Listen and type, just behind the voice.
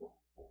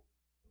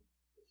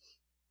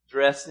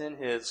dressed in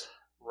His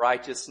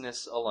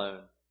righteousness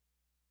alone,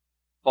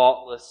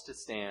 faultless to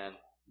stand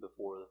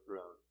before the throne.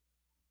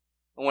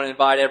 I want to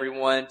invite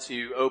everyone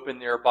to open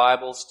their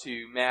Bibles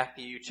to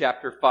Matthew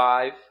chapter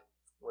 5,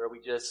 where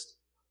we just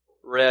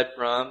read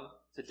from.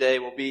 Today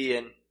we'll be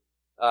in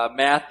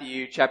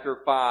Matthew chapter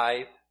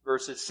 5,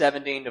 verses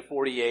 17 to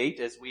 48,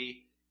 as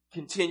we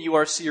continue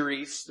our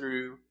series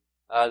through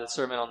the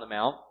Sermon on the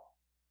Mount.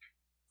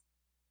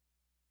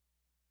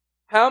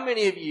 How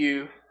many of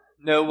you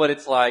know what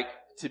it's like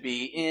to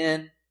be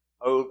in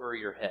over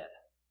your head?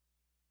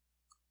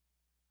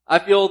 I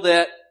feel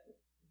that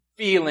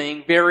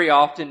feeling very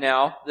often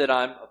now that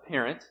I'm a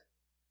parent.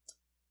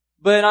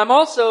 But I'm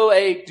also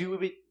a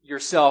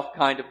do-it-yourself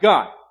kind of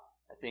guy.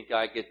 I think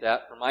I get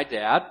that from my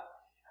dad.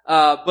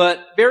 But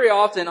very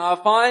often I'll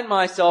find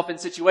myself in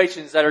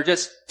situations that are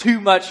just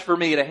too much for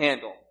me to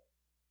handle.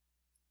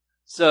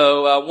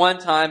 So one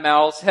time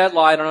Mal's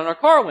headlight on our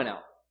car went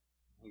out.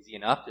 Easy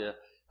enough to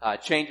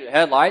change the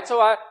headlight. So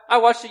I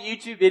watched a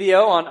YouTube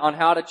video on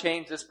how to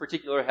change this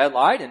particular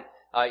headlight, and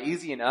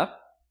easy enough.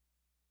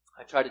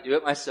 I tried to do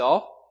it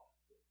myself.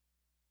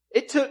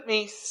 It took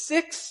me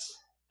 6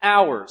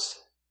 hours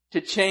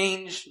to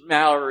change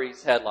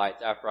Mallory's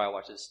headlights after I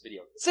watched this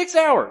video. 6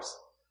 hours!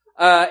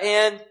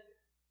 And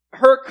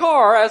her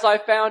car, as I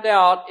found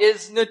out,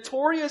 is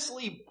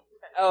notoriously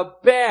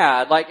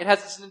bad. Like, it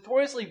has this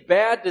notoriously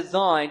bad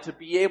design to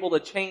be able to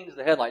change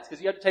the headlights,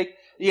 because you have to take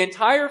the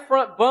entire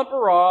front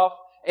bumper off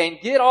and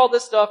get all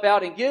this stuff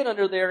out and get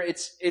under there.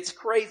 It's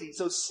crazy.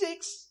 So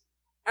 6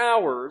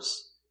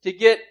 hours to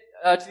get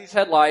to these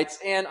headlights.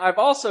 And I've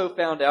also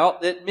found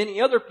out that many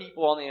other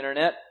people on the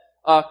internet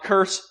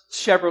curse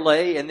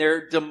Chevrolet and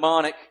their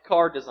demonic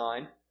car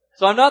design.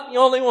 So I'm not the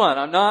only one.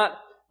 I'm not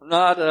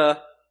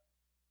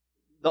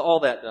all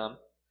that dumb.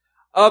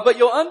 But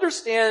you'll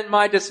understand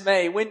my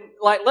dismay when,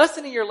 like, less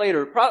than a year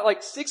later, probably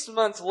like 6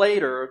 months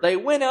later, they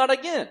went out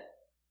again.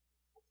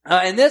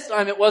 And this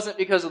time it wasn't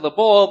because of the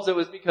bulbs, it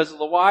was because of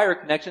the wire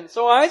connection.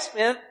 So I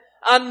spent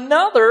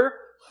another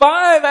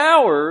 5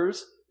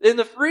 hours in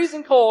the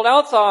freezing cold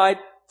outside,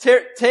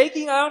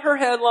 taking out her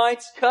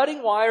headlights,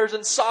 cutting wires,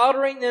 and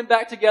soldering them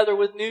back together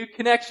with new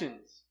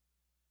connections.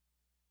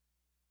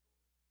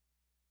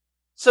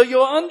 So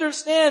you'll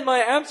understand my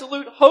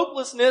absolute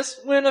hopelessness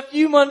when a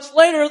few months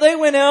later they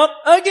went out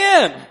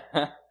again.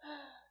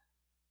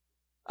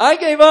 I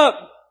gave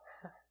up.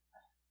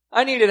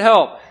 I needed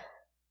help.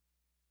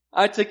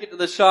 I took it to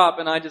the shop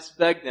and I just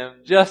begged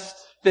them, just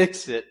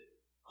fix it,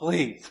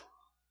 please.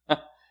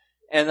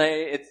 And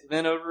it's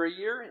been over a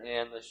year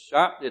and the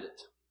shop did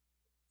it.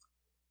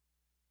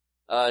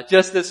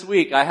 Just this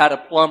week I had a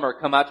plumber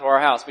come out to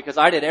our house because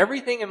I did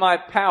everything in my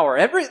power,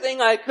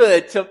 everything I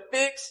could to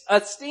fix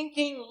a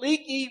stinking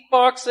leaky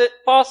faucet,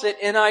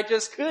 and I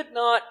just could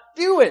not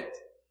do it.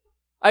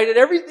 I did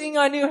everything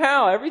I knew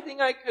how, everything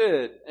I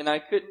could, and I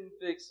couldn't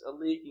fix a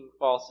leaking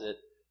faucet,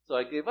 so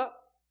I gave up.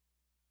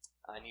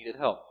 I needed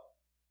help.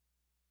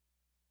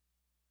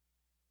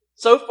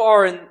 So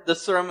far in the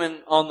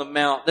Sermon on the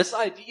Mount, this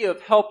idea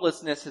of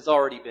helplessness has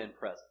already been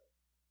present.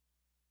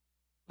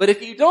 But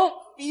if you don't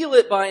feel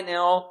it by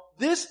now,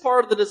 this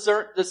part of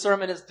the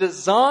sermon is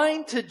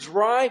designed to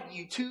drive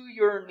you to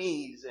your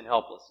knees in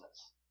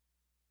helplessness.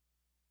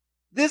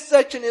 This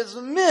section is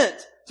meant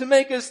to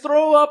make us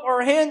throw up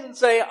our hands and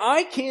say,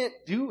 I can't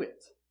do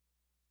it.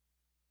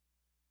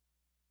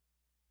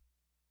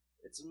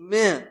 It's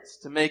meant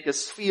to make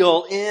us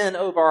feel in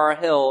over our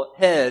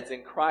heads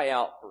and cry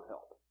out for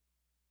help.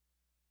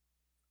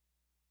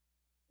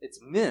 It's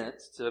meant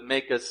to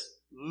make us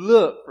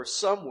look for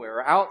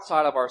somewhere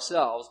outside of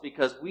ourselves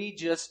because we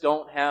just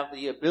don't have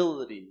the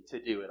ability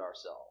to do it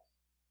ourselves.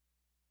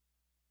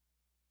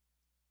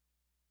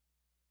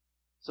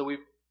 So we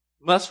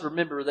must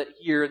remember that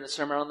here in the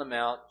Sermon on the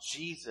Mount,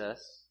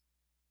 Jesus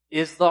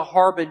is the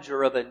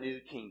harbinger of a new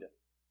kingdom.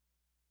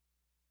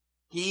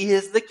 He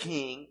is the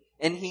king,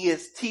 and He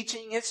is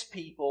teaching His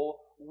people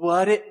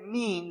what it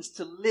means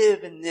to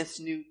live in this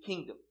new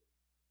kingdom.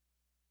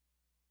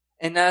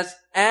 And as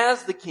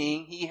the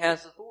king, He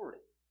has authority.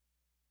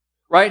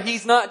 Right?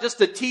 He's not just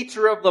a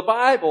teacher of the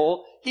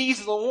Bible.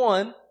 He's the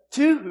one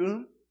to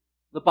whom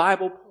the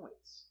Bible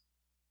points.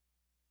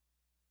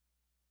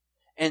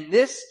 And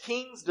this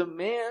king's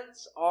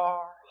demands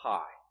are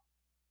high.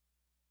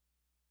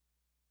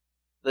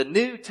 The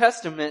New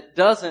Testament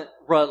doesn't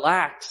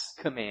relax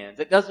commands.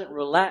 It doesn't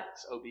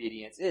relax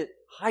obedience. It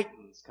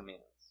heightens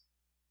commands.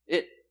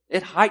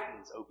 It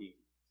heightens obedience.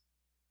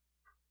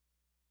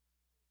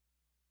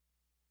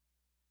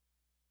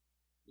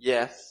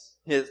 Yes,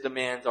 His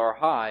demands are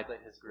high, but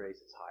His grace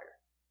is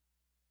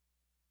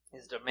higher.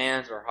 His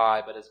demands are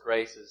high, but His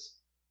grace is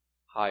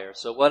higher.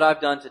 So what I've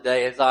done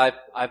today is I've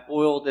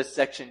boiled this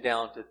section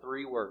down to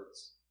 3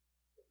 words.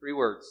 3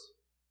 words.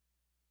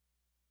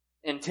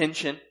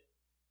 Intention,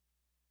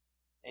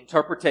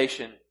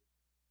 interpretation,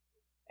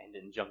 and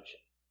injunction.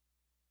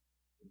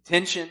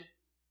 Intention,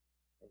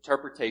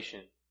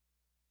 interpretation,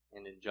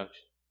 and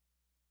injunction.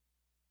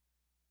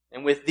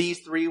 And with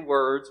these 3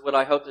 words, what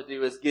I hope to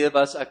do is give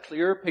us a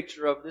clearer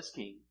picture of this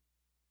king,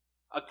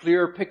 a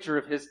clearer picture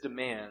of His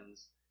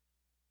demands,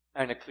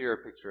 and a clearer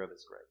picture of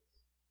His grace.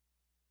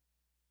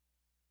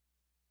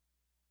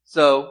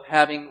 So,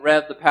 having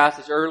read the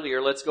passage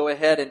earlier, let's go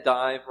ahead and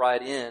dive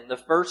right in. The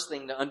first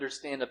thing to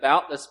understand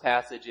about this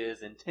passage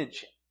is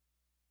intention.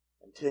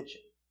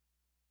 Intention.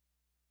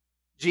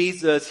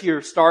 Jesus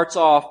here starts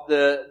off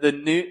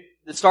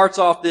starts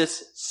off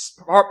this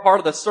part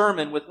of the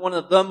sermon with one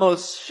of the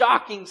most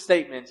shocking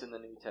statements in the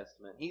New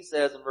Testament. He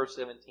says in verse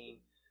 17,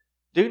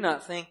 "Do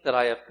not think that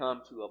I have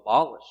come to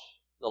abolish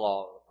the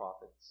law of the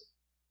prophets.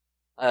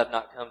 I have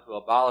not come to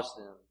abolish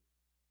them,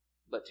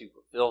 but to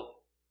fulfill them."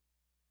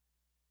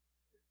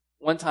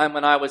 One time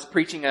when I was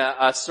preaching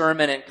a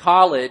sermon in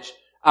college,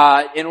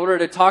 in order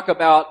to talk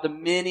about the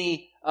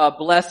many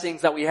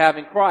blessings that we have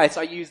in Christ,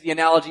 I used the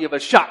analogy of a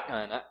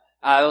shotgun. It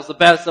was the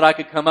best that I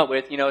could come up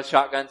with.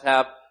 Shotguns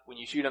have, when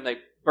you shoot them, they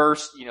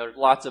burst,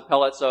 lots of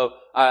pellets. So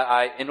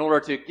in order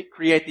to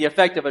create the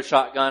effect of a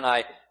shotgun,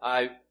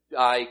 I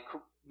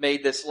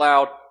made this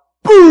loud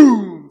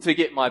boom to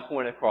get my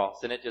point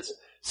across. And it just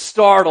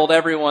startled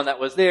everyone that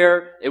was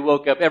there. It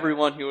woke up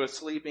everyone who was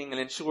sleeping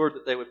and ensured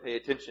that they would pay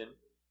attention.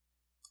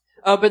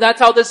 But that's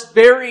how this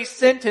very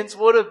sentence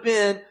would have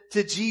been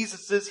to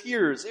Jesus'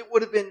 hearers. It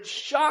would have been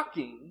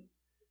shocking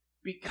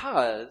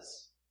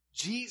because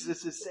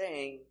Jesus is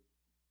saying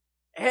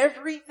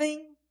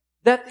everything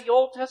that the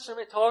Old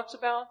Testament talks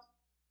about,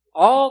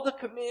 all the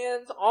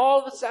commands,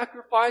 all the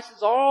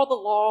sacrifices, all the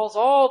laws,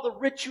 all the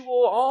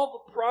ritual,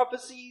 all the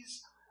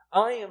prophecies,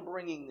 I am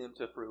bringing them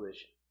to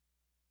fruition.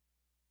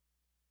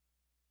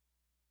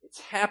 It's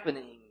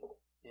happening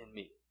in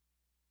me.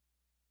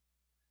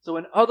 So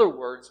in other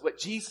words, what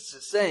Jesus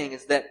is saying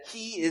is that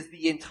He is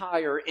the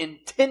entire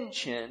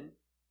intention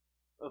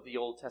of the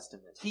Old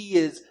Testament. He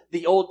is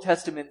the Old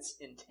Testament's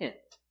intent.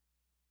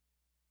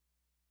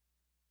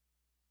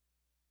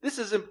 This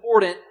is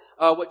important,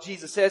 what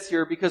Jesus says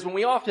here, because when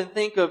we often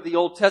think of the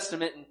Old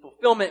Testament and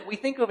fulfillment, we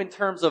think of in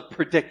terms of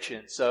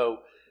prediction.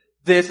 So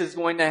this is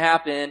going to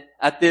happen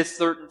at this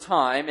certain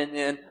time, and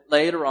then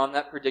later on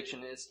that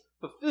prediction is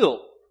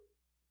fulfilled.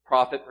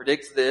 Prophet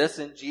predicts this,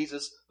 and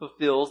Jesus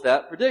fulfills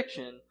that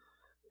prediction.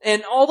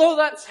 And although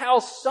that's how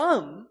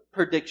some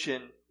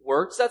prediction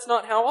works, that's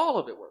not how all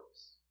of it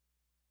works.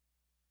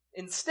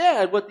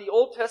 Instead, what the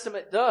Old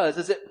Testament does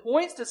is it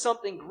points to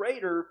something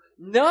greater,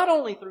 not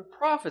only through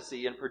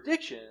prophecy and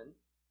prediction,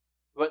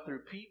 but through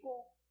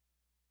people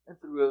and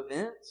through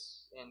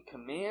events and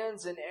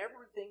commands and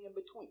everything in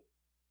between.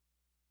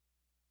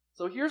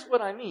 So here's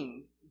what I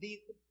mean.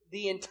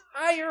 The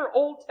entire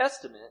Old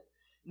Testament,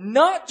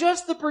 not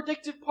just the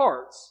predictive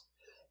parts,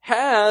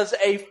 has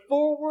a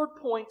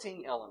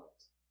forward-pointing element.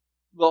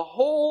 The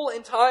whole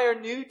entire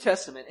New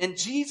Testament. And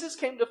Jesus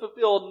came to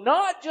fulfill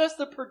not just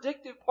the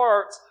predictive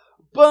parts,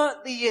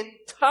 but the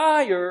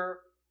entire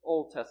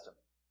Old Testament.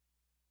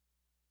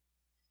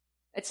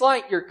 It's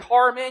like your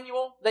car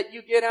manual that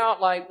you get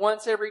out like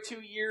once every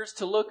 2 years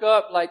to look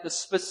up like the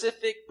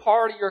specific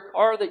part of your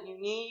car that you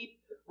need,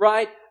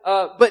 right?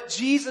 But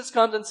Jesus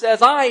comes and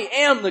says, I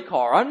am the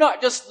car. I'm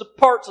not just the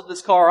parts of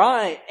this car.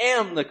 I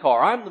am the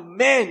car. I'm the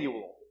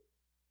manual.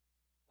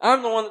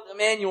 I'm the one that the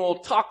manual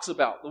talks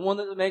about, the one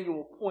that the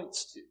manual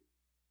points to.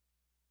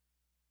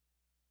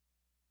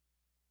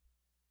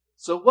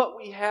 So what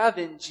we have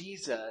in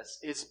Jesus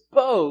is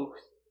both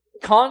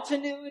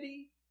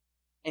continuity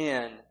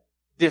and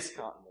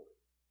discontinuity.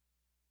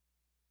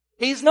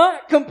 He's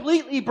not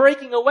completely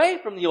breaking away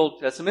from the Old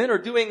Testament or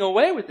doing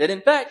away with it. In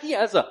fact, he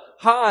has a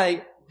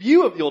high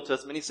view of the Old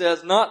Testament. He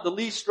says, not the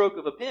least stroke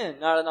of a pen,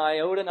 not an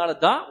iota, not a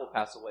dot will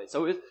pass away.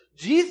 So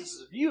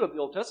Jesus' view of the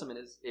Old Testament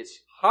is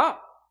high.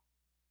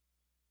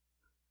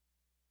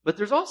 But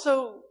there's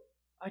also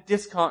a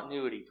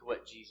discontinuity to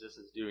what Jesus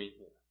is doing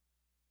here.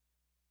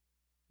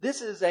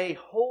 This is a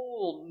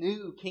whole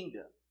new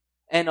kingdom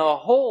and a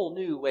whole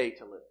new way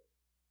to live.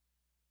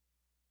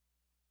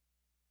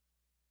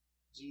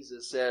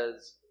 Jesus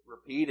says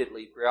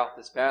repeatedly throughout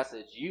this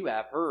passage, you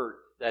have heard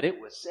that it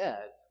was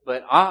said,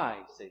 but I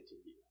say to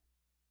you.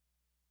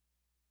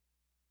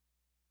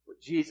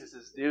 What Jesus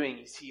is doing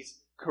is he's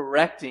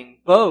correcting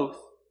both.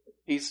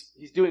 He's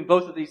doing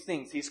both of these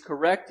things. He's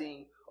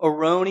correcting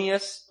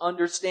erroneous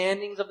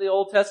understandings of the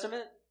Old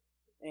Testament,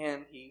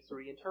 and he's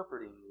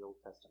reinterpreting the Old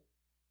Testament.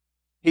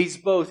 He's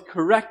both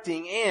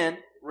correcting and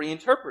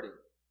reinterpreting.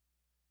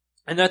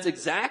 And that's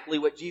exactly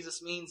what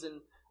Jesus means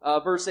in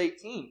verse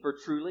 18. For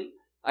truly,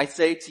 I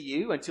say to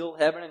you, until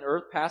heaven and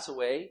earth pass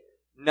away,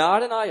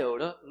 not an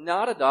iota,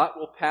 not a dot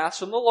will pass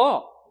from the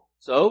law.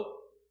 So,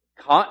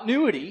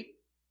 continuity.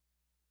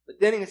 But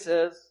then he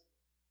says,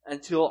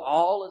 until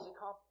all is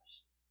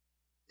accomplished.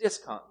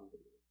 Discontinuity.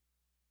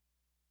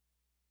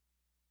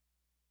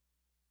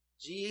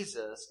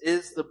 Jesus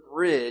is the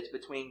bridge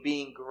between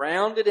being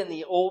grounded in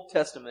the Old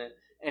Testament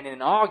and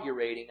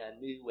inaugurating a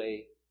new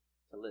way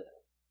to live.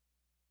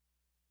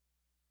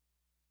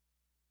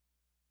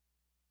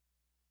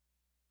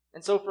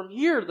 And so from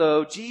here,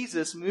 though,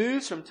 Jesus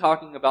moves from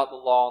talking about the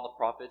law and the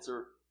prophets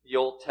or the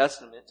Old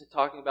Testament to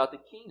talking about the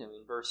kingdom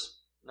in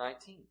verse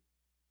 19.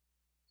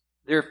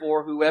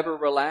 Therefore, whoever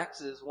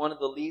relaxes one of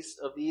the least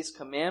of these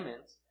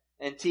commandments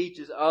and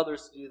teaches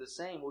others to do the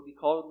same will be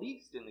called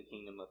least in the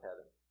kingdom of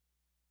heaven.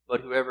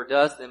 But whoever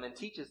does them and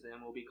teaches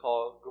them will be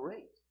called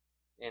great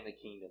in the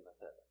kingdom of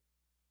heaven.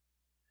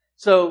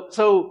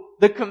 So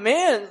the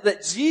commands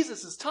that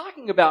Jesus is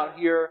talking about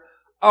here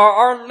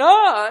are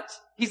not,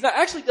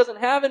 actually doesn't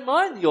have in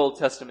mind the Old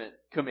Testament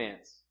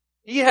commands.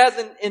 He has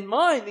in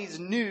mind these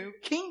new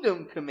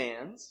kingdom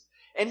commands,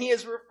 and he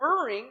is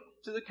referring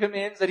to the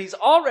commands that he's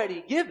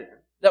already given,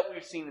 that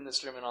we've seen in the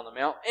Sermon on the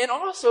Mount, and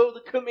also the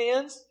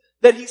commands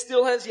that he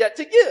still has yet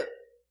to give.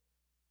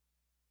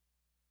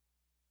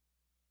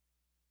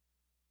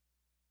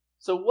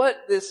 So what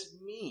this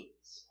means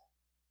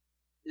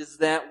is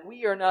that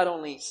we are not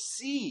only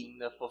seeing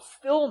the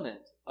fulfillment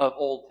of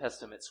Old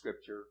Testament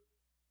Scripture,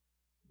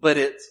 but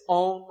its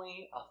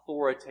only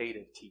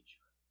authoritative teacher.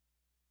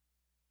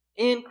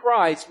 In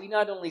Christ, we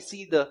not only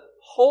see the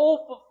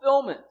whole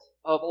fulfillment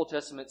of Old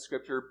Testament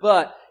Scripture,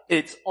 but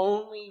its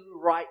only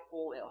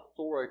rightful and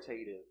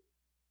authoritative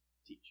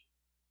teacher.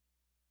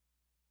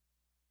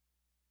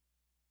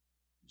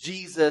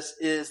 Jesus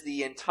is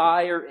the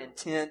entire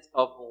intent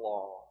of the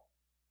law.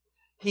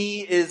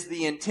 He is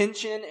the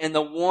intention and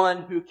the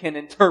one who can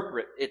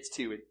interpret its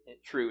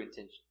true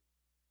intention.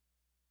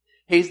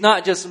 He's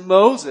not just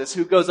Moses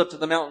who goes up to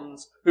the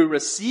mountains who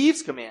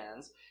receives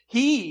commands.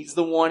 He's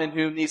the one in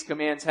whom these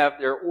commands have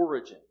their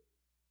origin.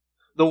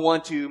 The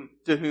one to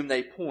whom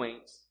they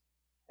point.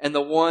 And the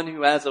one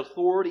who has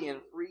authority and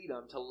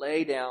freedom to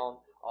lay down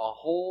a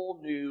whole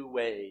new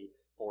way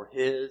for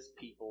his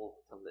people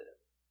to live.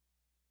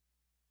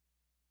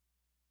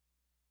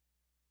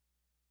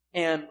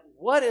 And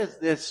what is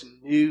this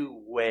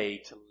new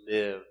way to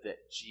live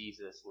that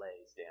Jesus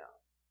lays down?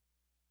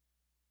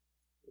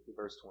 Look at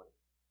verse 20.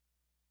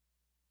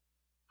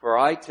 For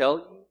I tell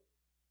you,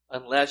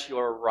 unless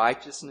your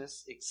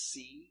righteousness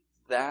exceeds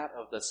that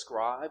of the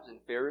scribes and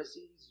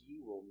Pharisees,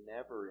 you will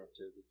never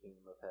enter the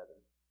kingdom of heaven.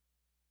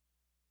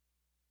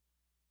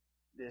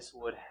 This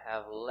would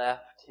have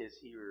left his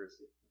hearers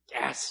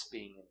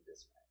gasping in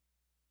dismay.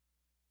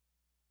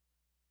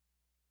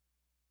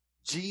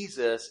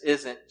 Jesus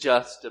isn't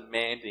just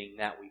demanding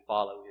that we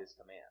follow his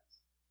commands.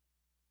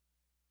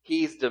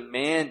 He's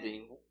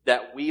demanding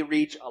that we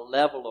reach a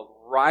level of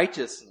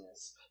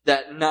righteousness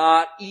that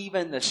not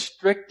even the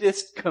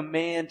strictest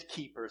command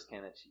keepers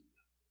can achieve.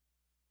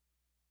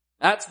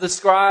 That's the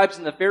scribes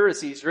and the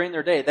Pharisees during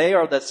their day. They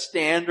are the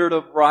standard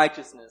of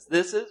righteousness.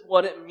 This is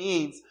what it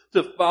means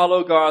to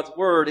follow God's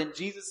word. And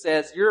Jesus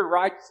says your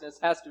righteousness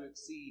has to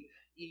exceed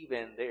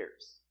even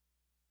theirs.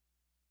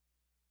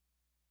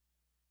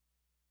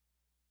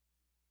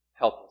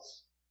 Help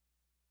us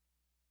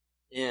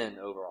in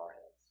over our heads.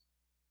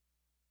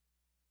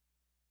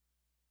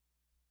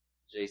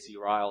 J.C.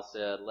 Ryle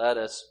said, let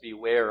us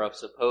beware of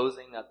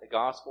supposing that the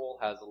gospel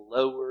has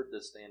lowered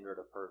the standard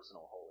of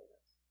personal holiness.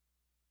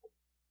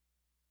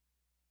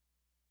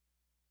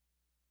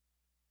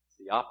 It's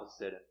the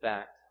opposite, in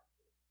fact.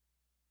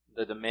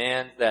 The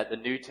demands that the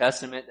New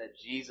Testament that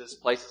Jesus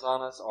places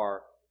on us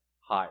are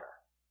higher.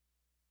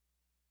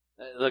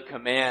 The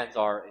commands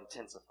are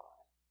intensified.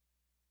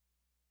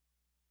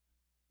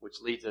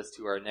 Which leads us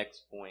to our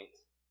next point,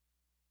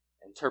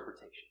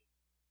 interpretation.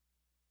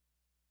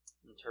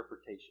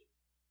 Interpretation.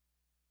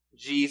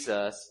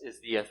 Jesus is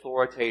the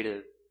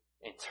authoritative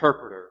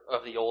interpreter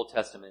of the Old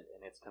Testament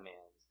and its commands.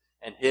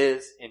 And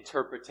his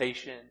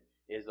interpretation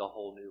is a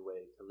whole new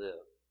way to live.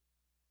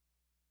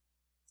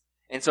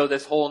 And so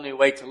this whole new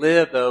way to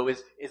live, though,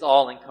 is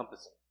all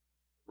encompassing.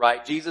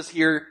 Right? Jesus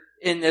here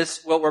in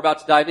this, what we're about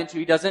to dive into,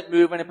 he doesn't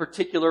move in a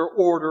particular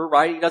order,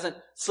 right? He doesn't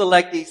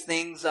select these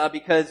things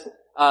because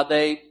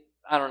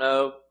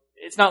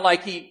it's not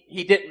like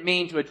he didn't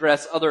mean to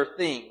address other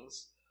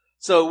things.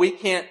 So we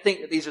can't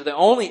think that these are the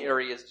only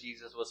areas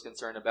Jesus was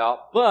concerned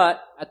about,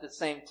 but at the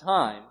same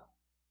time,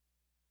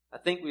 I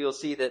think we will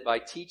see that by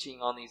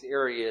teaching on these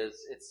areas,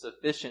 it's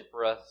sufficient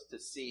for us to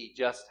see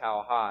just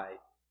how high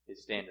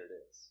his standard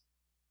is.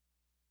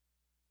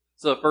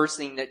 So the first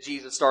thing that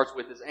Jesus starts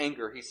with is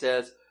anger. He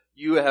says,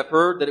 you have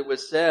heard that it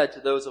was said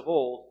to those of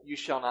old, you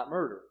shall not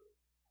murder,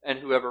 and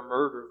whoever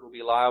murders will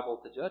be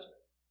liable to judgment.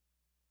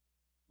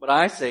 But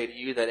I say to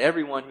you that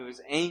everyone who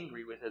is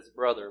angry with his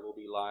brother will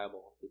be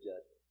liable to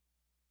judgment.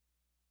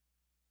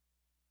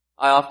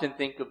 I often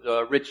think of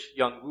the rich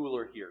young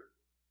ruler here.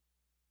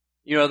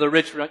 You know, the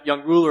rich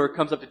young ruler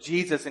comes up to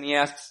Jesus and he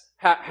asks,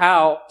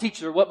 how,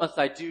 teacher, what must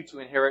I do to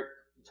inherit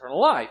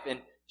eternal life?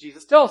 And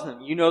Jesus tells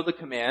him, you know the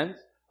commands,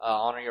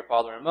 honor your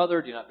father and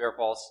mother, do not bear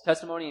false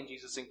testimony, and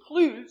Jesus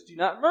includes, do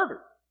not murder.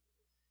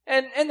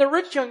 And the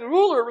rich young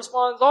ruler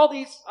responds, all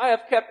these I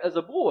have kept as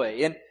a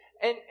boy. And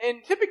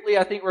typically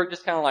I think we're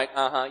just kind of like,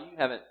 you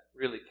haven't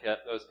really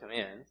kept those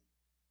commands.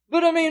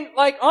 But I mean,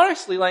 like,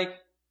 honestly, like,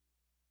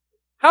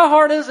 how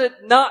hard is it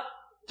not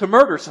to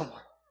murder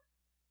someone?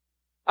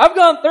 I've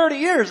gone 30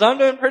 years, I'm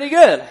doing pretty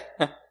good.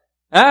 I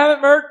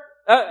haven't murdered,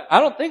 I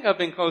don't think I've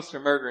been close to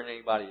murdering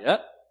anybody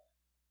yet.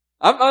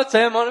 I'd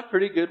say I'm on a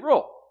pretty good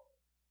roll.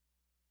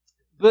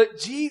 But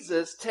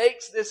Jesus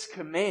takes this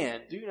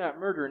command, do not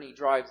murder, and he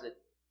drives it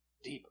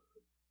deeper.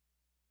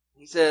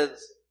 He says,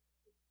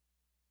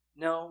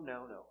 no.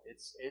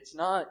 It's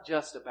not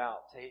just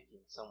about taking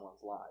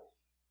someone's life.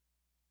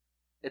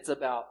 It's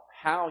about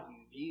how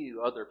you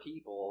view other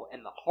people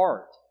and the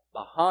heart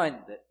behind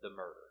the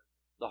murder.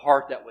 The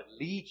heart that would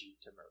lead you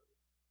to murder.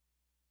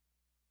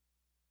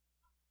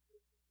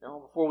 Now,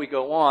 before we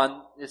go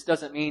on, this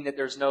doesn't mean that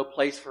there's no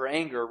place for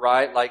anger,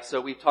 right? So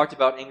we've talked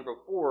about anger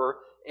before,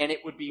 and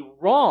it would be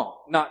wrong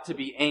not to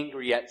be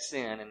angry at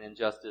sin and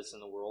injustice in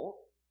the world.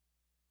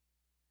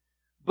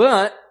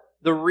 But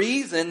the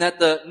reason that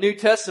the New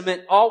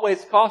Testament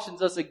always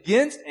cautions us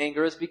against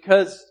anger is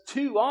because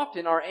too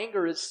often our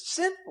anger is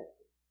sinful.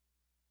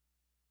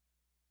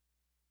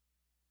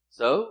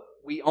 So,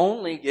 we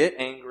only get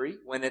angry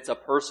when it's a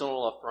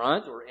personal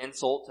affront or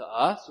insult to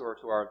us or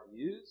to our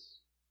views.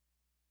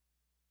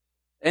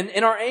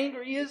 And our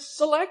anger is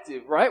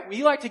selective, right?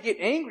 We like to get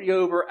angry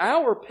over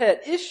our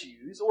pet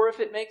issues or if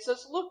it makes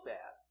us look bad.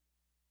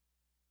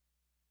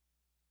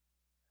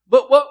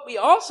 But what we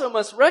also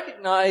must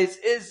recognize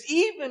is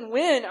even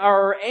when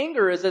our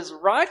anger is as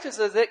righteous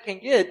as it can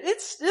get,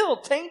 it's still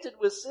tainted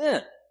with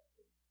sin.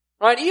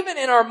 Right? Even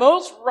in our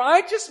most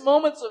righteous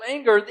moments of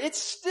anger,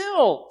 it's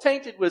still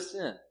tainted with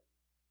sin.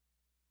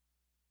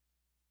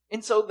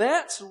 And so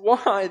that's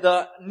why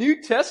the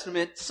New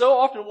Testament so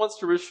often wants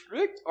to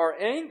restrict our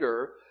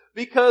anger,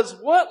 because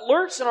what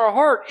lurks in our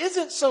heart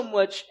isn't so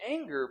much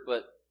anger,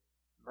 but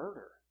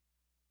murder.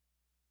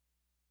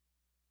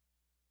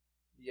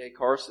 D.A.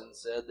 Carson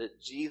said that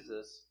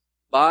Jesus,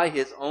 by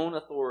his own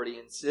authority,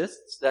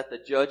 insists that the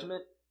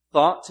judgment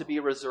thought to be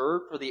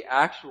reserved for the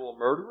actual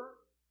murderer,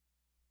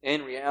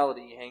 in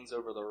reality hangs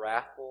over the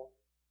wrathful,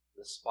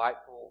 the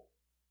spiteful,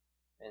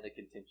 and the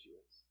contemptuous.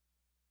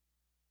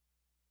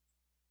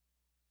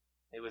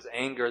 It was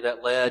anger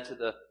that led to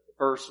the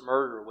first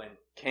murder when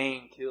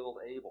Cain killed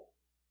Abel.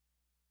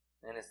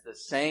 And it's the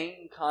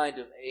same kind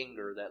of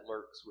anger that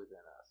lurks within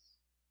us.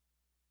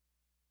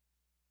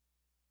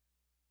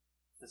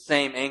 The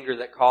same anger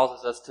that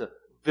causes us to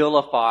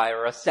vilify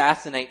or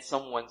assassinate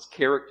someone's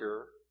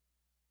character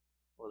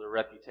or their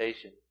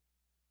reputation.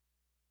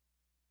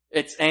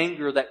 It's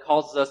anger that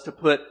causes us to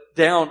put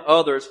down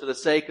others for the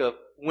sake of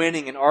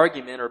winning an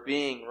argument or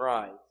being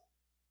right.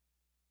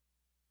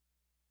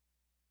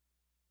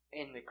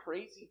 And the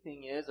crazy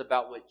thing is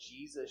about what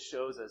Jesus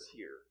shows us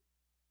here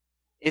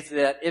is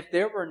that if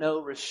there were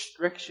no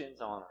restrictions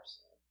on our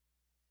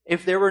sin,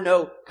 if there were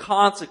no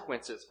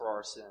consequences for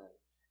our sin,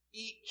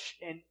 each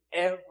and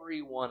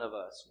every one of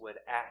us would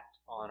act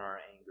on our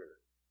anger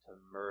to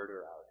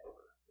murder our neighbor.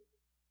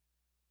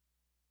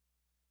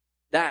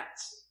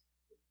 That's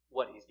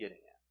what he's getting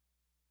at.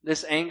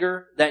 This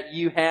anger that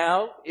you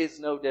have is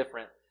no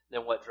different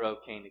than what drove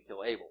Cain to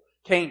kill Abel.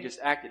 Cain just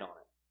acted on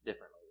it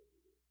differently.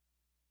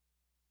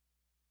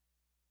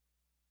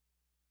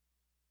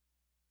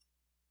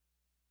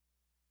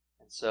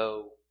 And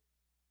so,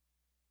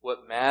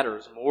 what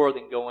matters more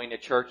than going to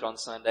church on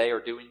Sunday or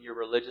doing your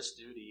religious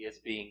duty is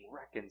being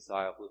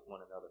reconciled with one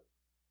another.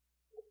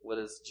 What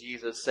does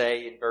Jesus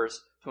say in verse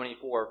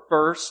 24?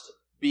 First,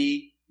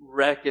 be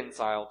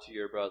reconciled to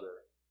your brother,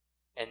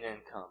 and then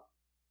come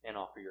and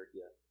offer your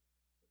gift.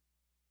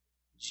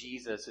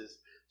 Jesus is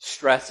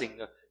stressing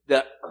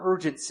the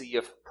urgency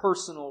of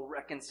personal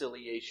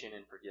reconciliation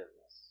and forgiveness.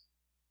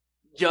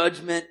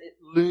 Judgment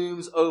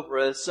looms over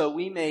us, so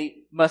we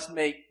must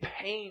make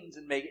pains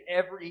and make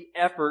every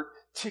effort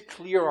to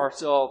clear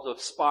ourselves of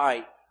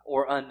spite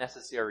or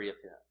unnecessary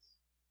offense.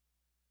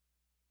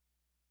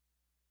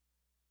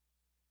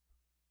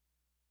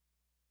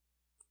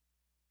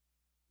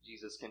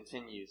 Jesus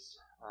continues.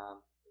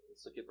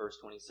 Let's look at verse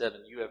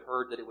 27. You have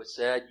heard that it was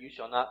said, you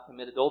shall not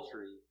commit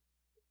adultery.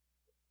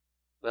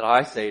 But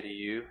I say to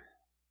you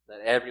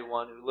that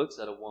everyone who looks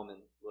at a woman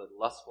with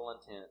lustful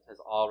intent has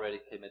already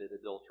committed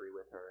adultery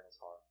with her in his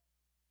heart.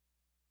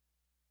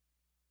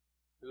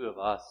 Who of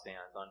us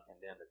stands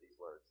uncondemned at these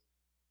words?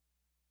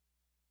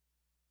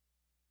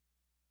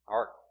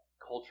 Our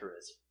culture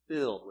is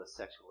filled with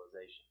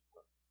sexualization.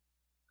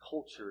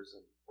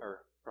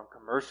 From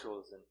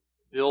commercials and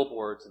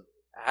billboards and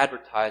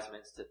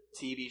advertisements to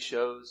TV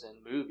shows and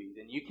movies.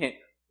 And you can't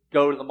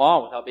go to the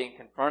mall without being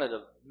confronted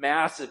of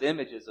massive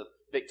images of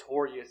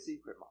Victoria's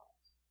Secret models.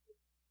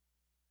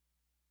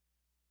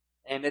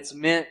 And it's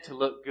meant to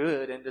look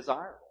good and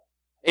desirable.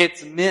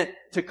 It's meant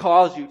to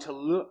cause you to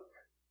look.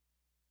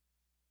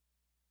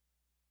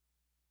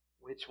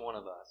 Which one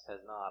of us has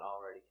not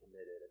already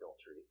committed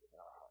adultery in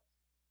our hearts?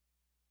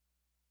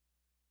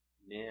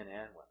 Men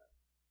and women.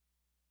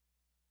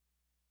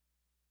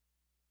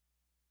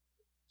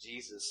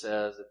 Jesus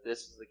says if this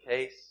is the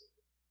case,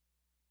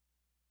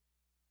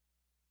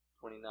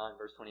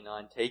 verse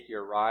 29, take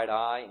your right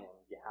eye and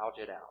gouge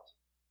it out.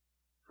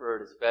 For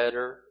it is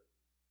better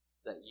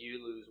that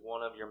you lose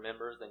one of your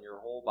members than your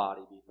whole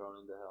body be thrown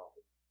into hell.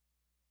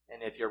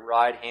 And if your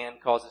right hand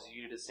causes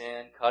you to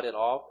sin, cut it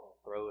off and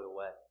throw it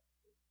away.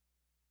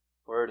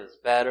 For it is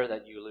better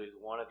that you lose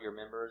one of your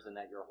members than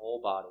that your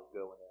whole body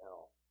go into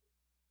hell.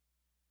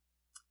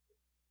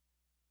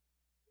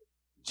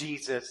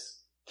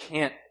 Jesus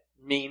can't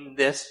mean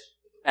this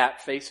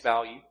at face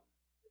value,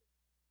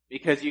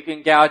 because you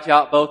can gouge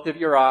out both of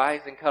your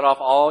eyes and cut off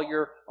all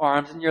your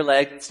arms and your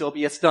legs and still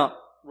be a stump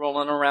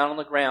rolling around on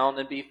the ground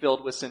and be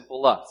filled with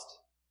sinful lust.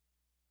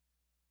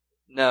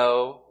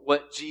 No,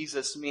 what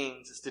Jesus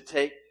means is to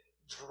take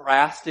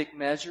drastic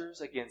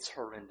measures against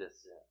horrendous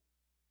sin.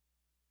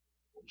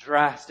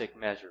 Drastic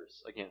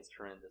measures against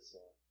horrendous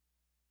sin.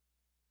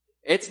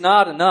 It's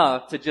not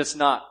enough to just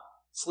not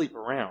sleep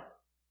around.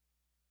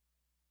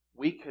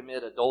 We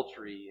commit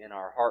adultery in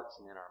our hearts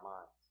and in our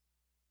minds.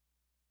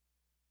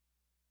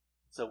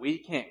 So we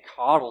can't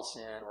coddle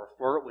sin or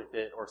flirt with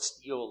it or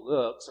steal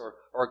looks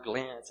or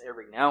glance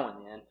every now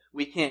and then.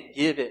 We can't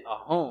give it a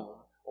home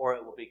or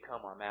it will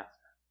become our master.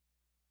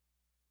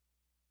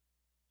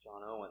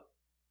 John Owen,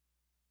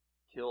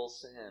 kill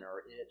sin or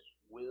it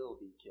will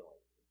be killing.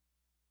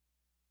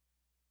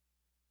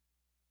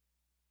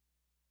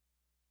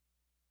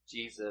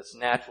 Jesus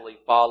naturally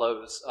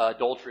follows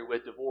adultery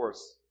with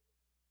divorce.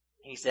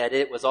 He said,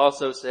 it was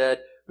also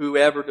said,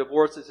 whoever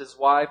divorces his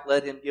wife,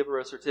 let him give her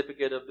a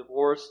certificate of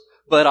divorce.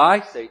 But I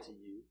say to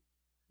you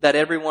that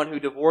everyone who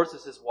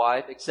divorces his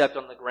wife, except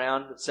on the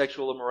ground of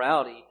sexual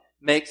immorality,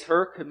 makes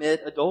her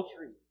commit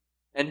adultery.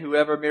 And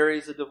whoever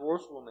marries a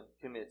divorced woman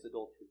commits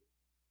adultery.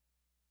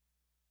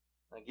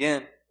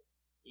 Again,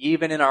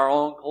 even in our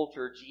own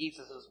culture,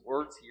 Jesus'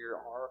 words here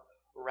are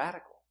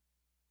radical.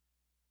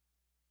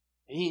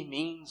 He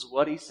means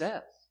what he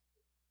says.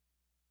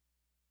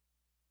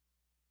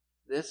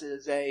 This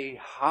is a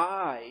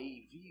high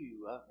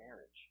view of marriage.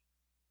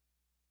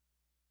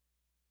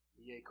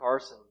 D.A.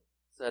 Carson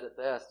said it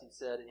best. He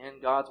said,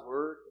 in God's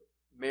Word,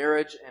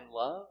 marriage and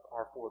love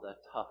are for the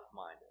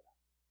tough-minded.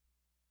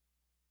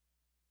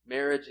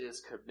 Marriage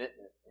is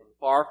commitment, and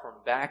far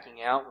from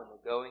backing out when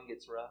the going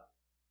gets rough,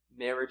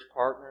 marriage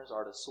partners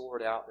are to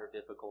sort out their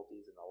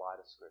difficulties in the light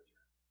of Scripture.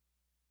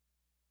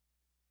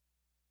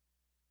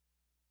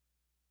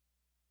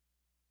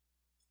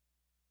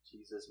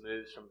 Jesus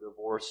moves from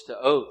divorce to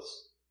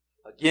oaths.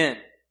 Again,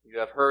 you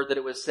have heard that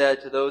it was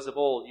said to those of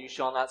old, you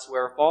shall not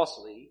swear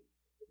falsely.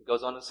 He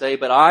goes on to say,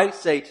 but I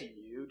say to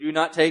you, do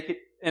not take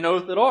an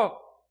oath at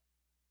all.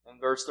 In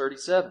verse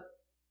 37,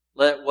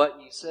 let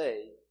what you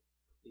say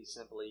be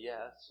simply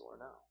yes or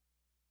no.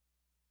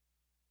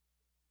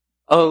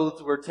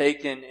 Oaths were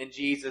taken in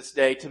Jesus'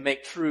 day to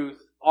make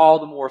truth all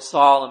the more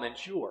solemn and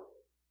sure.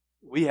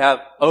 We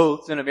have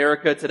oaths in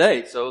America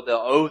today. So the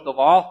oath of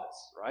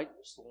office, right?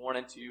 You're sworn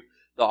into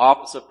the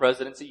office of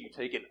presidency. You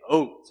take an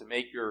oath to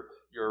make your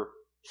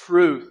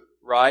truth,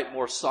 right,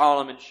 more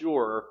solemn and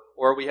sure.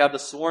 Or we have the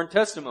sworn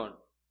testimony.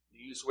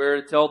 You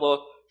swear to tell the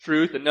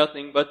truth and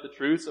nothing but the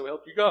truth, so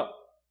help you God.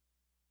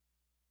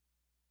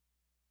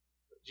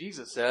 But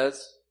Jesus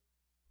says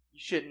you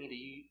shouldn't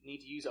need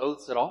to use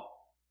oaths at all.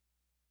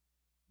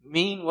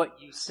 Mean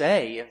what you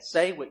say and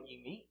say what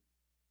you mean.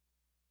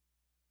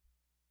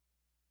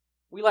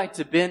 We like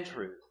to bend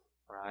truth,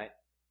 right?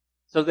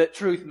 So that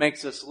truth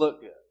makes us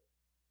look good.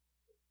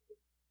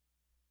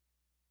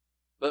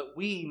 But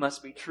we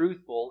must be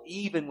truthful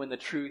even when the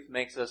truth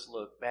makes us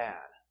look bad.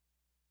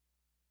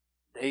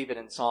 David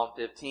in Psalm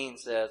 15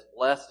 says,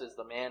 blessed is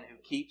the man who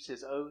keeps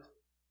his oath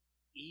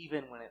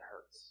even when it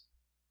hurts.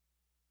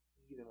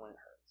 Even when it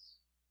hurts.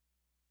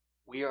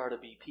 We are to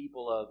be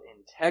people of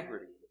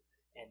integrity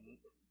and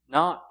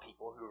not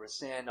people who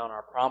rescind on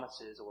our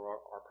promises or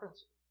our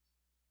principles.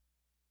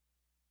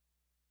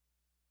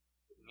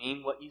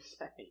 Mean what you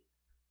say.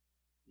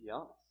 Be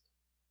honest.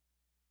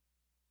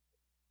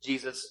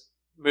 Jesus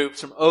moves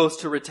from oaths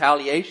to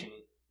retaliation.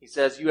 He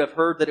says, you have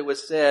heard that it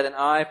was said, an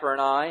eye for an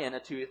eye and a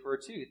tooth for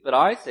a tooth. But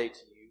I say to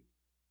you,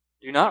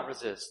 do not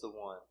resist the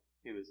one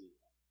who is evil.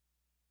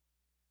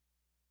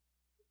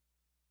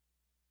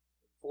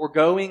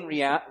 Foregoing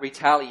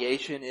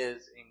retaliation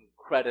is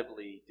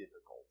incredibly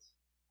difficult.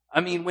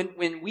 I mean,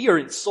 when we are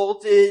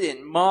insulted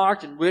and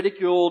mocked and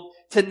ridiculed,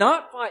 to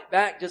not fight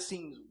back just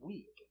seems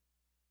weak.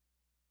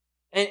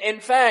 And in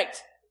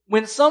fact,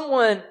 when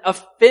someone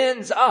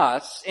offends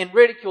us and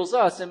ridicules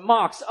us and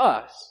mocks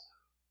us,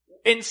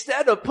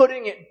 instead of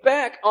putting it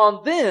back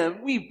on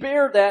them, we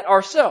bear that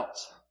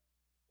ourselves.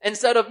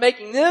 Instead of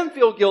making them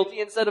feel guilty,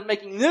 instead of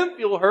making them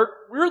feel hurt,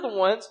 we're the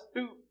ones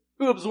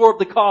who absorb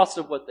the cost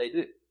of what they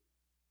do.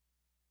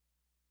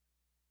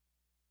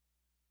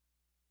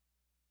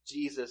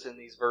 Jesus in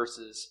these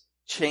verses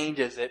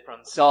changes it from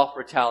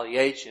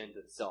self-retaliation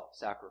to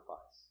self-sacrifice.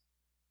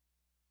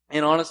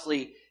 And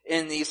honestly,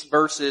 in these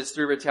verses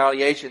through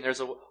retaliation,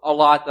 there's a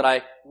lot that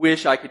I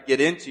wish I could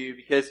get into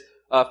because,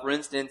 for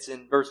instance,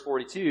 in verse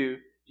 42,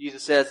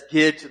 Jesus says,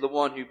 give to the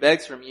one who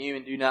begs from you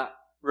and do not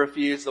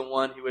refuse the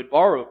one who would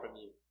borrow from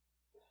you.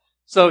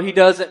 So he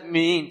doesn't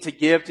mean to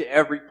give to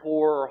every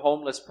poor or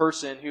homeless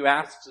person who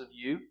asks of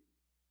you,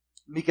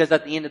 because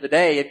at the end of the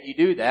day, if you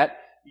do that,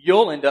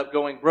 you'll end up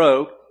going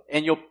broke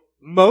and you'll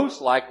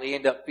most likely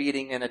end up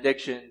feeding an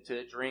addiction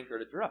to drink or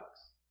to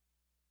drugs.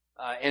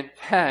 In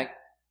fact,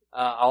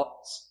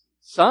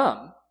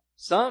 some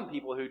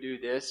people who do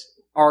this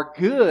are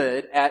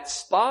good at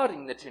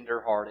spotting the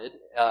tenderhearted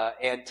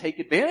and take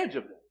advantage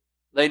of them.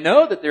 They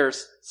know that they're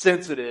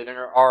sensitive and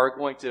are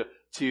going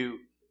to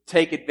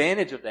take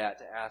advantage of that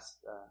to ask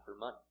for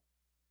money.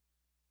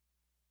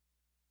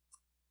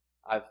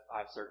 I've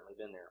certainly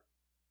been there.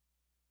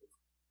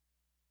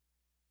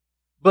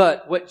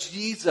 But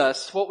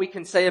what we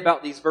can say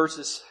about these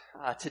verses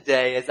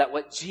today is that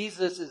what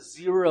Jesus is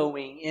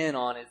zeroing in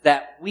on is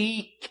that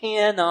we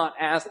cannot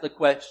ask the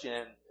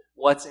question,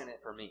 what's in it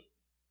for me?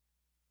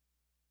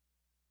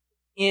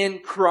 In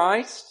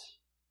Christ,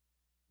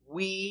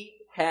 we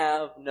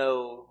have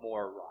no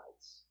more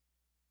rights.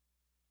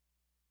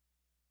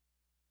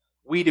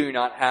 We do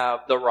not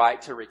have the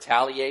right to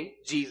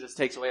retaliate. Jesus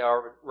takes away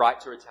our right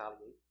to retaliate.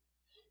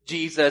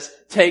 Jesus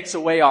takes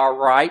away our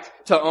right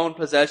to own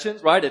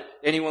possessions, right? If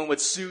anyone would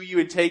sue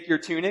you and take your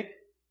tunic,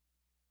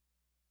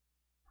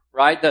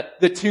 right?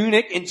 The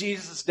tunic in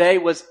Jesus' day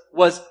was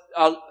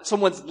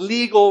someone's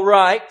legal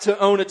right to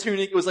own a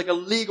tunic. It was like a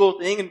legal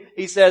thing, and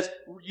he says,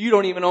 you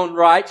don't even own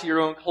right to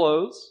your own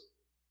clothes.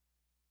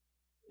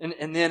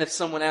 And then if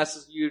someone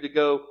asks you to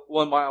go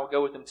 1 mile,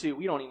 go with them too.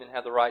 We don't even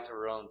have the right to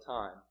our own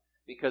time.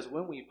 Because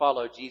when we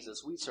follow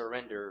Jesus, we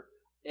surrender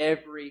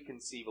every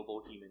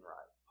conceivable human right.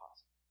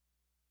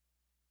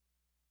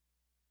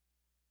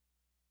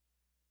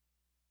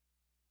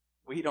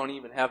 We don't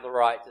even have the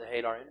right to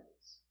hate our enemies.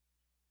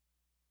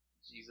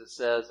 Jesus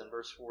says in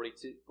verse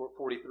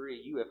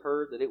 43, you have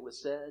heard that it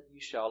was said, you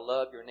shall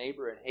love your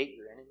neighbor and hate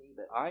your enemy.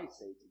 But I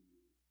say to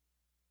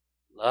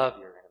you, love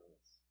your enemies.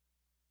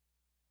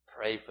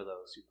 Pray for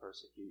those who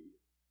persecute you.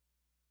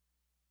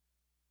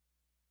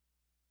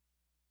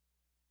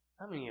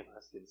 How many of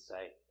us can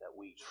say that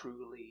we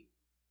truly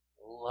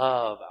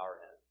love our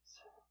enemies?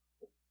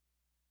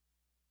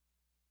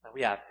 That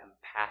we have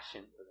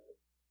compassion for them?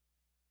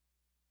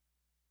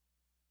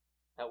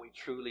 That we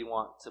truly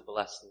want to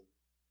bless them.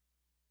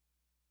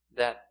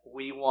 That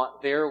we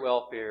want their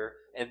welfare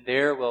and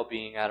their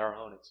well-being at our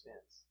own expense.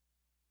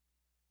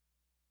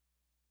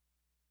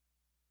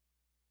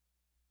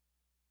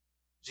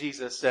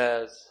 Jesus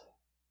says,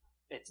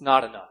 it's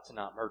not enough to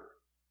not murder.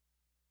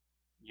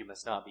 You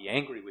must not be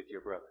angry with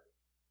your brother.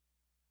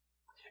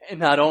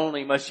 And not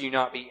only must you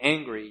not be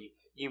angry,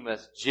 you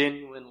must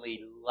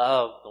genuinely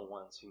love the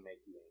ones who make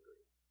you angry.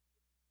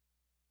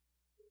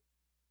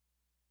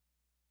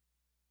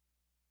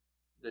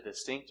 The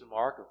distinct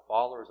mark of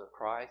followers of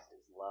Christ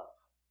is love.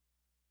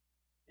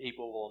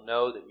 People will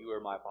know that you are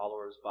my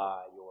followers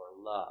by your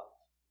love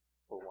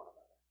for one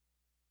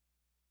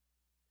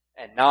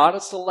another. And not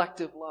a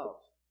selective love.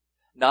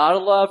 Not a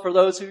love for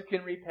those who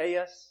can repay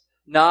us.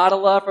 Not a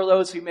love for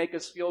those who make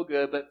us feel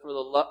good, but for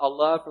a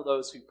love for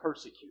those who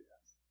persecute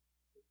us.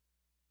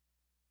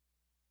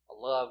 A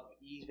love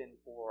even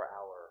for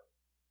our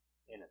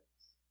enemies.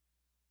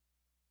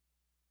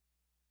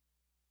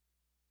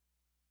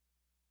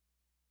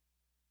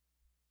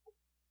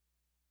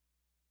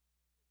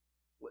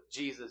 What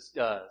Jesus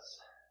does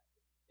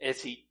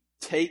is he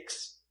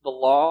takes the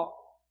law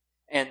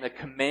and the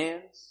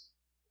commands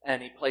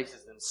and he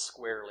places them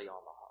squarely on the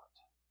heart.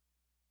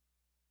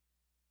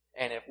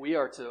 And if we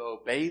are to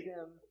obey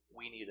them,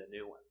 we need a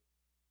new one.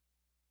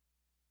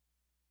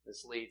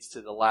 This leads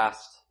to the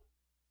last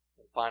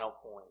and final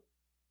point.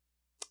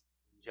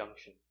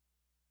 Injunction.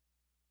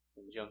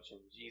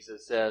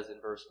 Jesus says in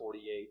verse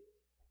 48,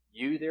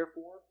 you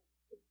therefore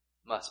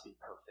must be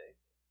perfect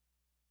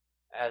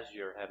as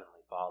your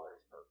heavenly Father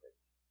is perfect.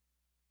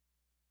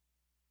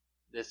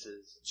 This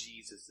is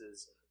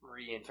Jesus'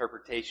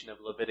 reinterpretation of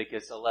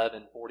Leviticus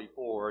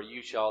 11:44.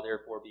 You shall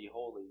therefore be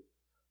holy,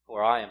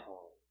 for I am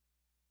holy.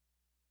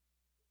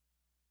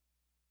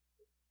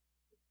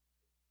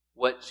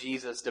 What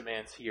Jesus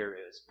demands here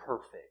is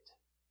perfect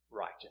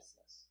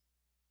righteousness.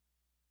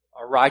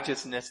 A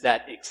righteousness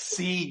that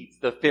exceeds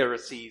the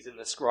Pharisees and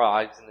the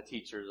scribes and the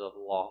teachers of the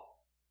law.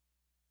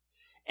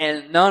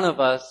 And none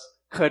of us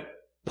could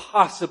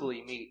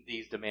possibly meet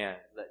these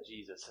demands that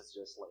Jesus has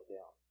just laid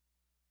down.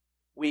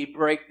 We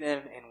break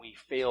them and we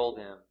fail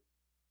them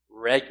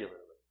regularly.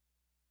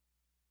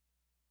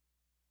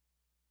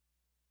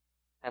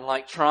 And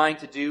like trying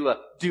to do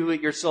a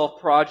do-it-yourself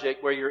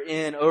project where you're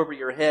in over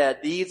your head,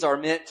 these are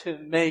meant to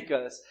make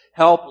us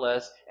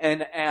helpless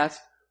and ask,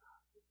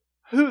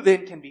 who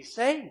then can be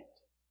saved?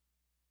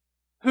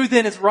 Who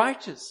then is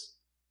righteous?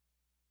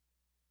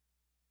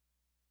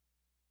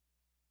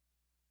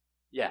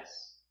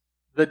 Yes,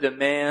 the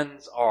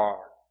demands are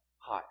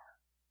higher.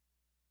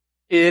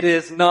 It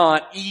is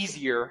not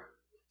easier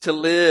to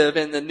live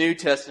in the New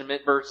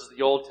Testament versus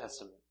the Old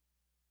Testament.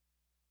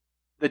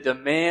 The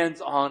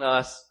demands on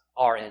us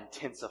are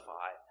intensified.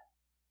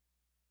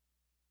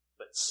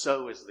 But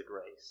so is the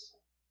grace.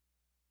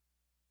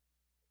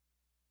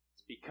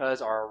 It's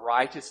because our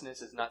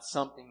righteousness is not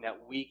something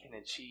that we can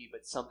achieve,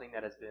 but something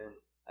that has been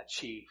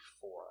achieved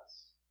for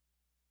us.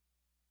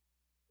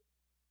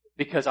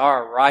 Because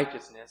our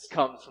righteousness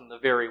comes from the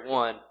very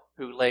one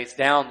who lays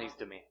down these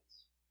demands.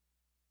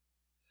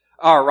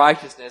 Our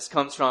righteousness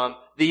comes from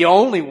the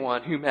only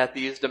one who met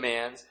these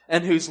demands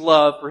and whose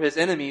love for his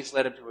enemies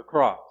led him to a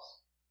cross.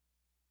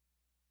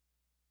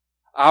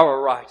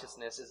 Our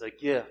righteousness is a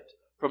gift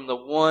from the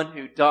one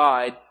who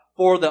died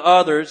for the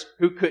others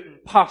who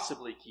couldn't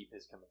possibly keep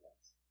His commandments.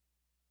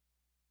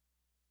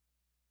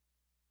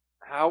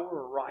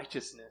 Our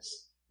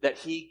righteousness that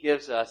He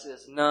gives us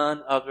is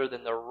none other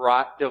than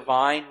the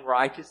divine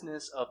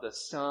righteousness of the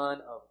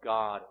Son of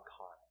God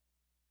incarnate.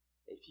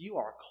 If you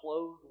are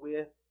clothed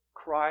with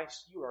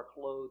Christ, you are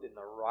clothed in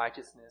the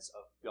righteousness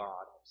of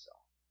God Himself.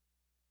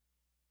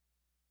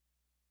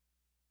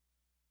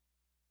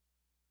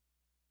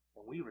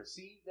 And we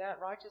receive that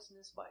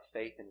righteousness by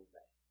faith in His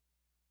name.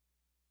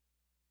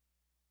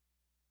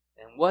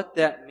 And what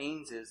that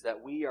means is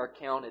that we are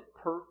counted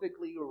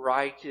perfectly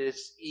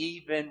righteous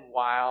even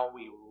while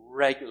we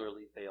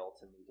regularly fail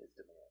to meet His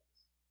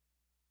demands.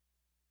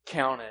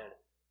 Counted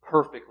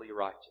perfectly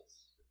righteous.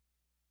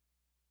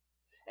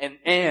 And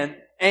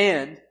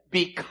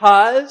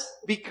because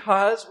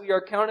we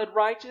are counted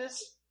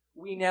righteous,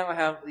 we now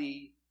have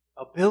the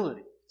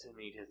ability to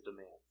meet His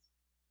demands.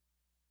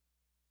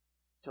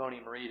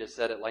 Tony Merida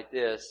said it like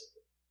this: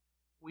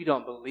 we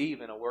don't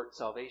believe in a work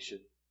salvation.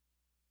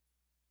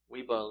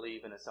 We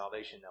believe in a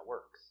salvation that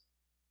works.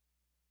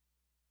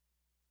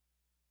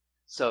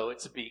 So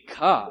it's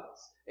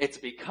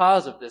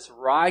because of this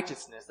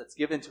righteousness that's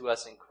given to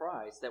us in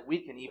Christ that we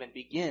can even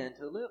begin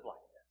to live like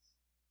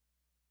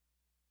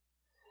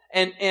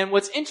this. And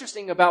what's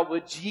interesting about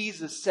what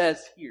Jesus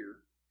says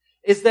here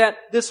is that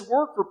this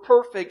word for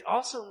perfect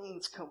also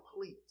means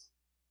complete.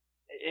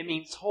 It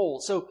means whole.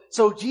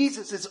 So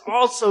Jesus is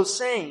also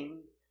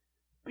saying,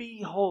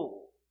 be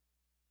whole,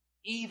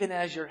 even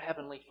as your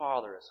heavenly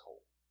Father is whole.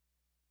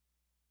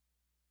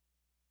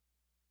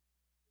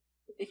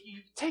 If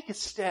you take a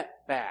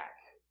step back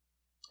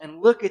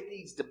and look at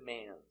these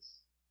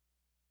demands,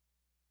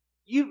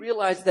 you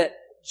realize that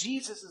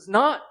Jesus is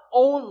not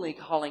only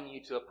calling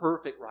you to a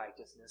perfect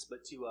righteousness,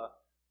 but to a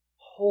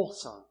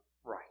wholesome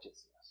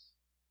righteousness.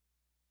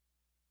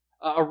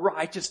 A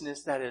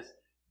righteousness that is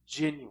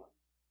genuine.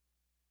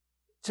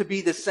 To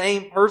be the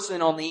same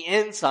person on the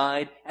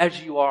inside as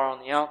you are on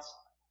the outside.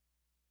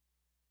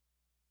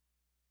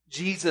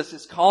 Jesus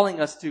is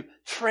calling us to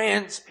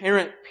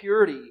transparent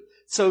purity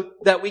so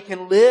that we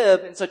can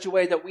live in such a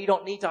way that we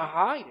don't need to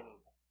hide anything.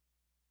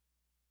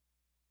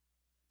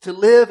 To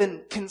live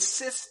in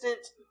consistent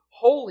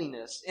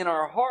holiness in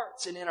our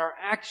hearts and in our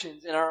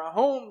actions, in our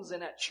homes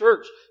and at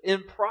church,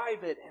 in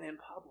private and in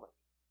public.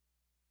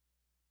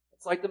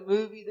 It's like the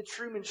movie The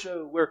Truman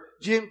Show, where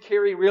Jim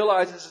Carrey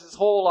realizes his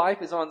whole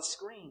life is on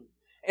screen.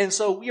 And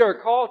so we are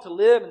called to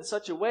live in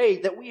such a way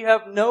that we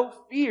have no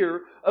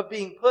fear of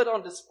being put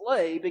on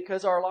display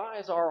because our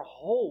lives are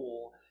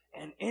whole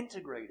and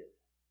integrated.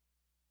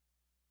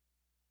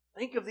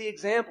 Think of the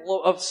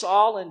example of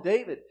Saul and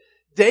David.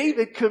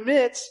 David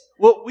commits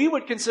what we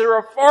would consider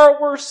a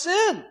far worse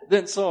sin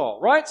than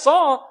Saul, right?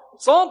 Saul,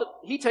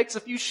 he takes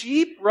a few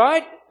sheep,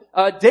 right?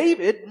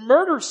 David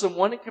murders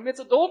someone and commits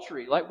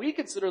adultery. Like, we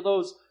consider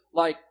those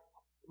like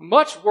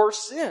much worse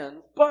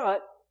sins,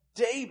 but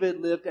David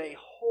lived a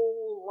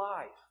whole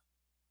life.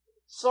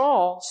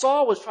 Saul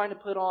was trying to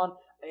put on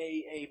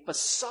a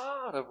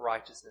facade of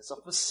righteousness,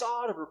 a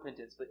facade of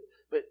repentance, but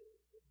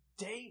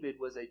David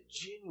was a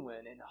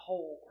genuine and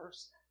whole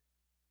person.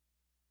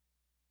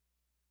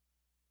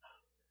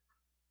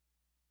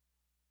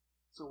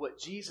 So what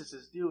Jesus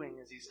is doing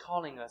is He's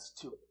calling us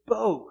to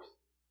both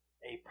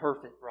a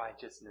perfect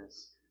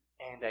righteousness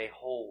and a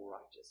whole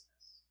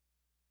righteousness.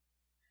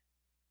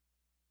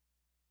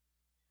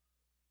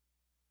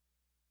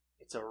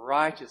 It's a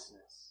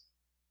righteousness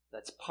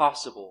that's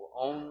possible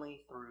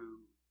only through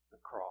the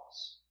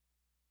cross.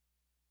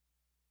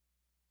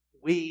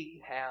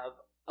 We have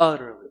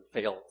utterly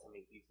failed to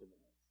meet these demands.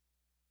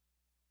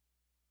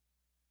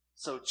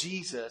 So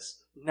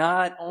Jesus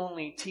not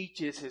only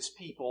teaches His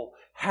people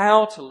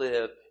how to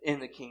live in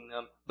the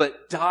kingdom,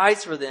 but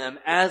dies for them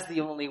as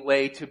the only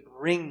way to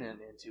bring them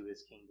into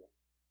His kingdom.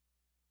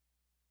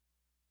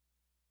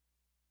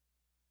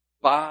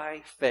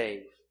 By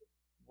faith,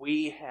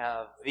 we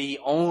have the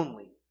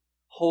only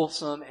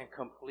wholesome and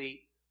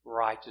complete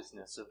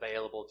righteousness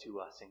available to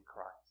us in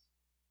Christ.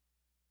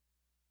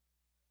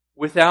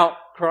 Without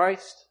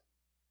Christ,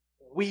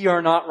 we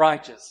are not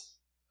righteous.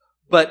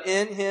 But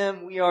in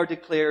Him we are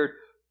declared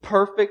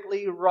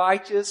perfectly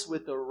righteous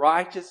with the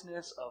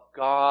righteousness of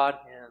God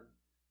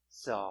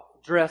Himself,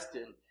 dressed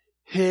in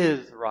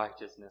His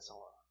righteousness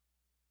alone.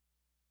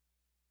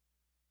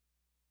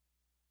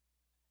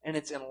 And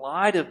it's in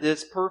light of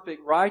this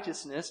perfect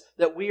righteousness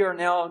that we are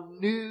now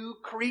new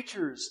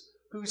creatures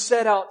who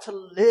set out to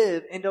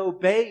live and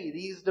obey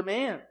these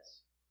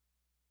demands.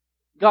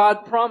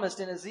 God promised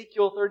in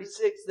Ezekiel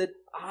 36 that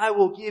I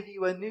will give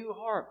you a new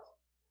heart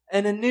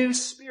and a new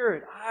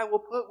spirit I will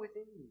put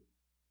within you.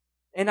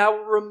 And I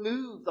will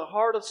remove the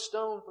heart of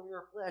stone from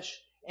your flesh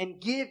and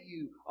give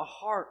you a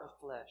heart of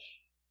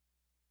flesh.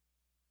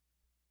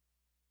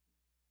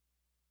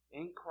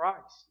 In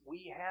Christ,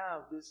 we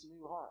have this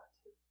new heart.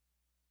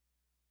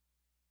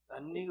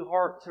 A new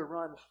heart to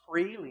run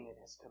freely in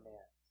His commands.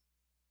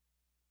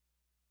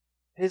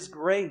 His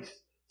grace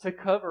to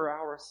cover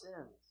our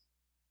sins.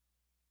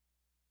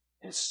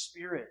 His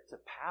Spirit to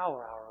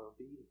power our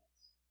obedience.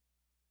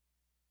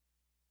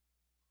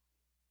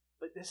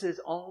 But this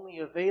is only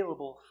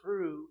available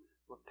through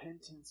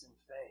repentance and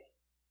faith.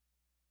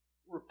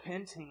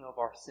 Repenting of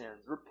our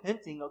sins.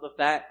 Repenting of the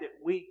fact that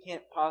we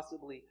can't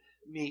possibly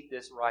meet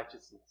this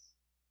righteousness.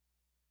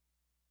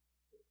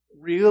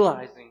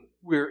 Realizing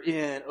we're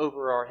in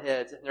over our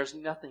heads and there's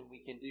nothing we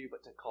can do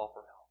but to call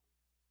for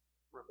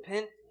help.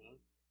 Repenting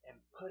and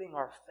putting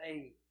our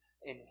faith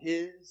in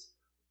His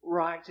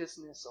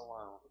righteousness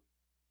alone.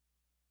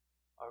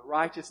 A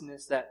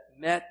righteousness that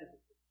met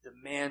the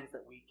demands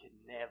that we could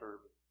never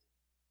meet.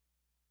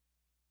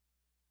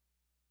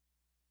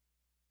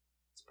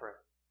 Let's pray.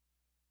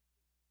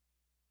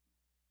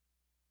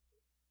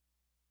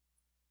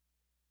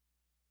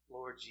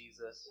 Lord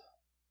Jesus,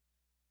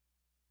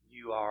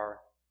 You are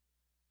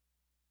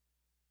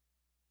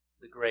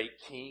the great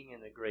King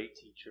and the great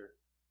Teacher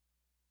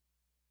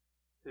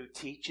who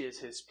teaches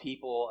His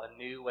people a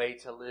new way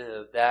to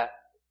live that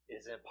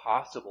is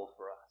impossible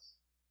for us.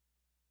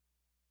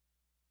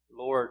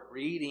 Lord,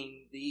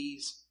 reading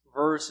these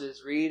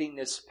verses, reading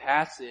this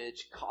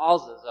passage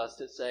causes us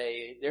to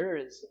say, there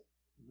is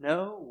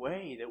no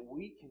way that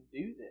we can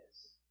do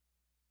this.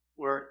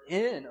 We're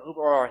in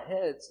over our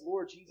heads.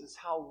 Lord Jesus,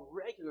 how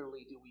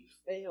regularly do we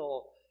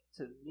fail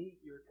to meet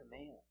Your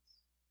commands?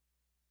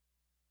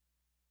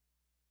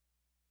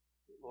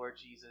 Lord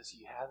Jesus,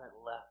 You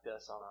haven't left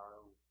us on our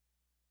own.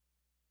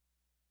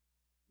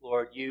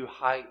 Lord, You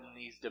heighten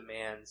these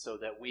demands so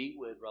that we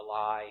would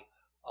rely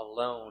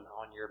alone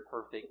on Your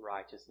perfect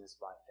righteousness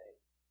by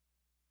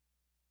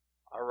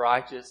faith. A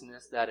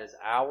righteousness that is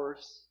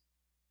ours,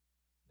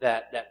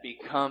 that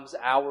becomes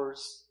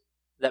ours,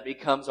 that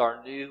becomes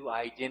our new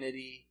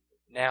identity.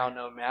 Now,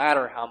 no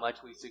matter how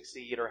much we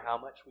succeed or how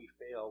much we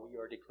fail, we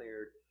are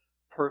declared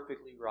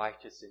perfectly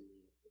righteous in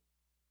You.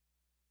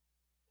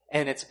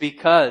 And it's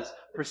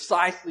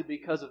precisely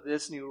because of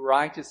this new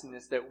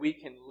righteousness that we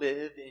can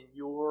live in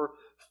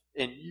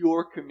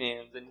Your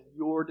commands and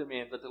Your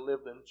demands, and to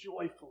live them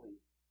joyfully.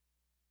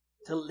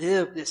 To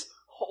live this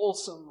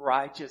wholesome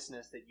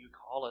righteousness that You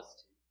call us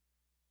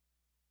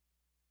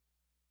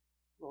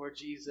to. Lord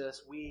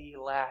Jesus, we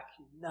lack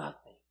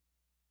nothing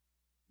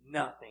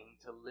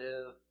to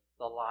live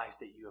the life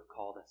that You have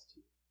called us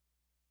to.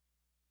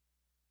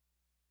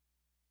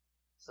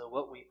 So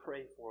what we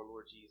pray for,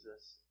 Lord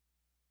Jesus,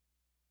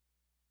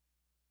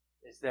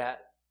 is that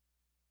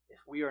if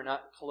we are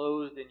not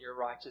clothed in Your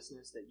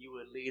righteousness, that You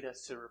would lead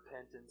us to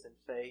repentance and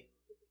faith,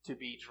 to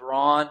be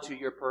drawn to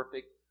Your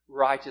perfect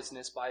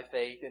righteousness by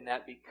faith, and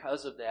that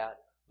because of that,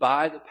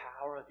 by the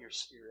power of Your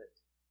Spirit,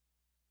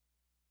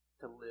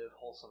 to live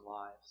wholesome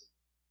lives.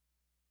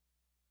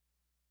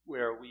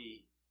 Where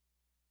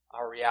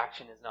our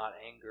reaction is not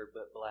anger,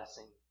 but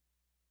blessing.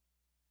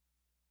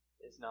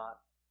 Is not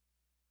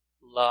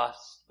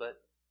lust,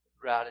 but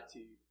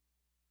gratitude.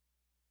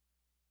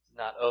 It's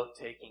not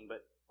oath-taking,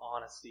 but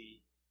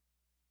honesty.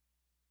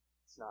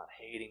 It's not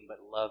hating, but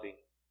loving.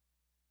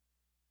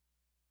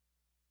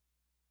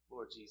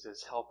 Lord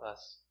Jesus, help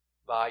us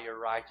by Your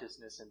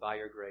righteousness and by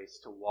Your grace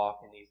to walk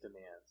in these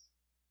demands.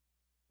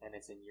 And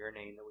it's in Your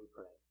name that we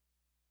pray.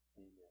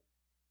 Amen.